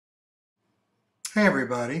Hey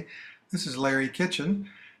everybody, this is Larry Kitchen,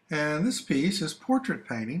 and this piece is portrait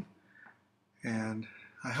painting, and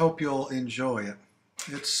I hope you'll enjoy it.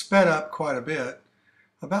 It's sped up quite a bit,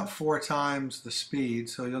 about 4 times the speed,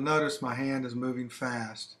 so you'll notice my hand is moving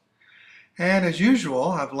fast. And as usual,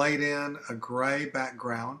 I've laid in a gray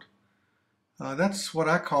background. That's what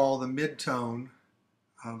I call the mid-tone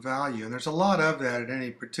value, and there's a lot of that at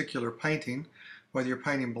any particular painting, whether you're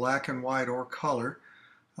painting black and white or color.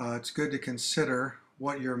 It's good to consider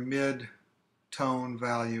what your mid-tone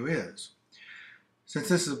value is. Since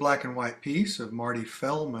this is a black and white piece of Marty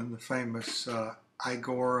Feldman, the famous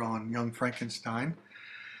Igor on Young Frankenstein,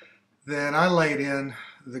 then I laid in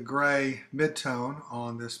the gray mid-tone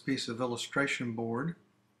on this piece of illustration board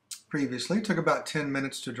previously. It took about 10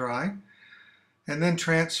 minutes to dry, and then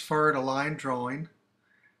transferred a line drawing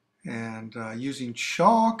and using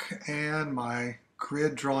chalk and my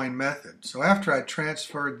grid drawing method. So after I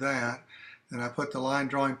transferred that, then I put the line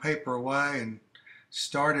drawing paper away and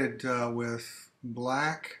started with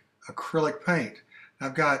black acrylic paint.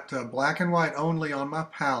 I've got black and white only on my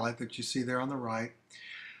palette that you see there on the right,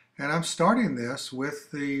 and I'm starting this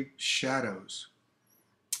with the shadows.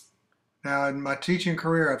 Now in my teaching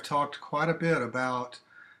career I've talked quite a bit about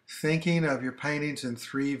thinking of your paintings in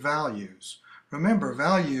 3 values. Remember,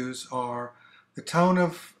 values are the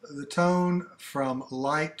tone from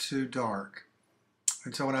light to dark.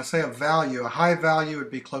 And so when I say a value, a high value would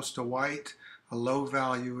be close to white, a low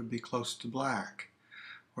value would be close to black,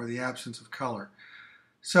 or the absence of color.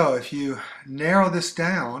 So if you narrow this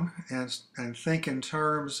down and think in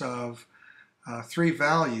terms of 3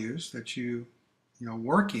 values that you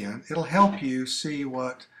work in, it'll help you see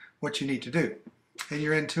what you need to do, and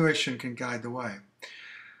your intuition can guide the way.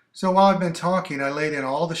 So while I've been talking, I laid in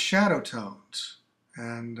all the shadow tones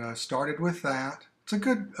and started with that. It's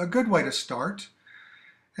a good way to start.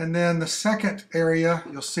 And then the second area,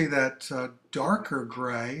 you'll see that darker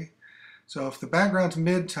gray. So if the background's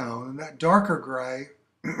mid-tone, that darker gray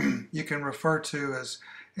you can refer to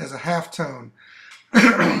as a half-tone.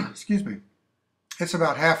 Excuse me. It's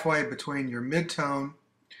about halfway between your mid-tone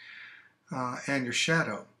and your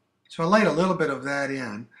shadow. So I laid a little bit of that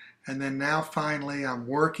in. And then now finally I'm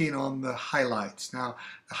working on the highlights. Now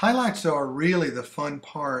the highlights are really the fun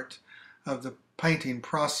part of the painting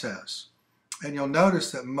process. And you'll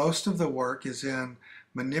notice that most of the work is in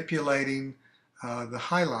manipulating the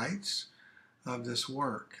highlights of this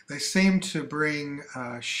work. They seem to bring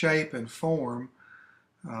shape and form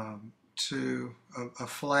to a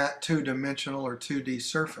flat 2-dimensional or 2D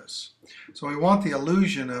surface. So we want the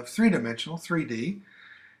illusion of 3-dimensional, 3D.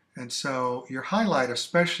 And so your highlight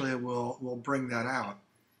especially will bring that out.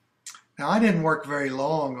 Now I didn't work very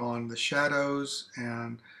long on the shadows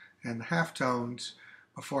and the halftones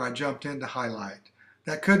before I jumped into highlight.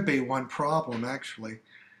 That could be one problem actually.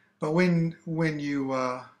 But when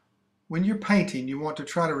you're painting, you want to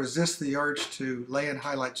try to resist the urge to lay in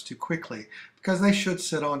highlights too quickly, because they should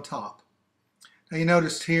sit on top. Now you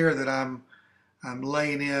noticed here that I'm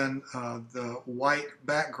laying in the white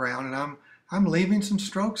background, and I'm leaving some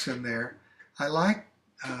strokes in there. I like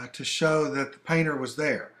to show that the painter was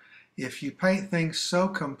there. If you paint things so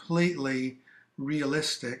completely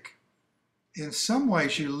realistic, in some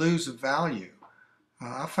ways you lose value.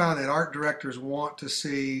 I found that art directors want to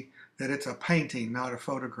see that it's a painting, not a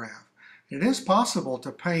photograph. It is possible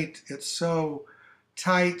to paint it so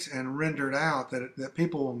tight and rendered out that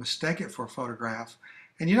people will mistake it for a photograph,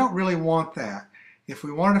 and you don't really want that. If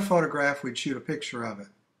we wanted a photograph, we'd shoot a picture of it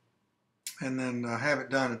and then have it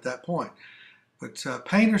done at that point. But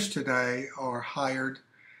painters today are hired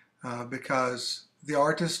because the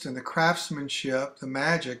artist and the craftsmanship, the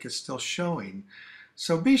magic is still showing.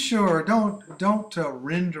 So be sure, don't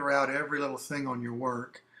render out every little thing on your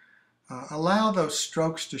work. Allow those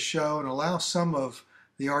strokes to show, and allow some of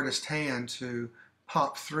the artist's hand to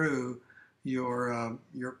pop through your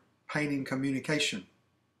painting communication.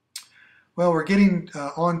 Well, we're getting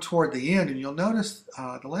on toward the end, and you'll notice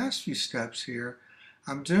the last few steps here,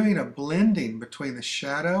 I'm doing a blending between the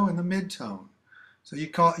shadow and the mid-tone. So you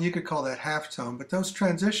could call that half-tone, but those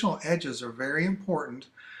transitional edges are very important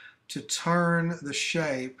to turn the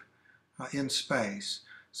shape in space.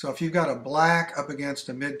 So if you've got a black up against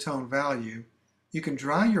a mid-tone value, you can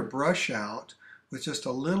dry your brush out with just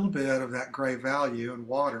a little bit of that gray value and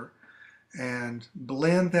water and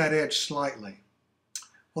blend that edge slightly.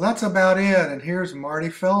 Well, that's about it, and here's Marty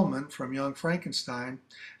Feldman from Young Frankenstein.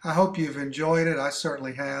 I hope you've enjoyed it. I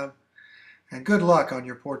certainly have. And good luck on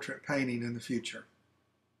your portrait painting in the future.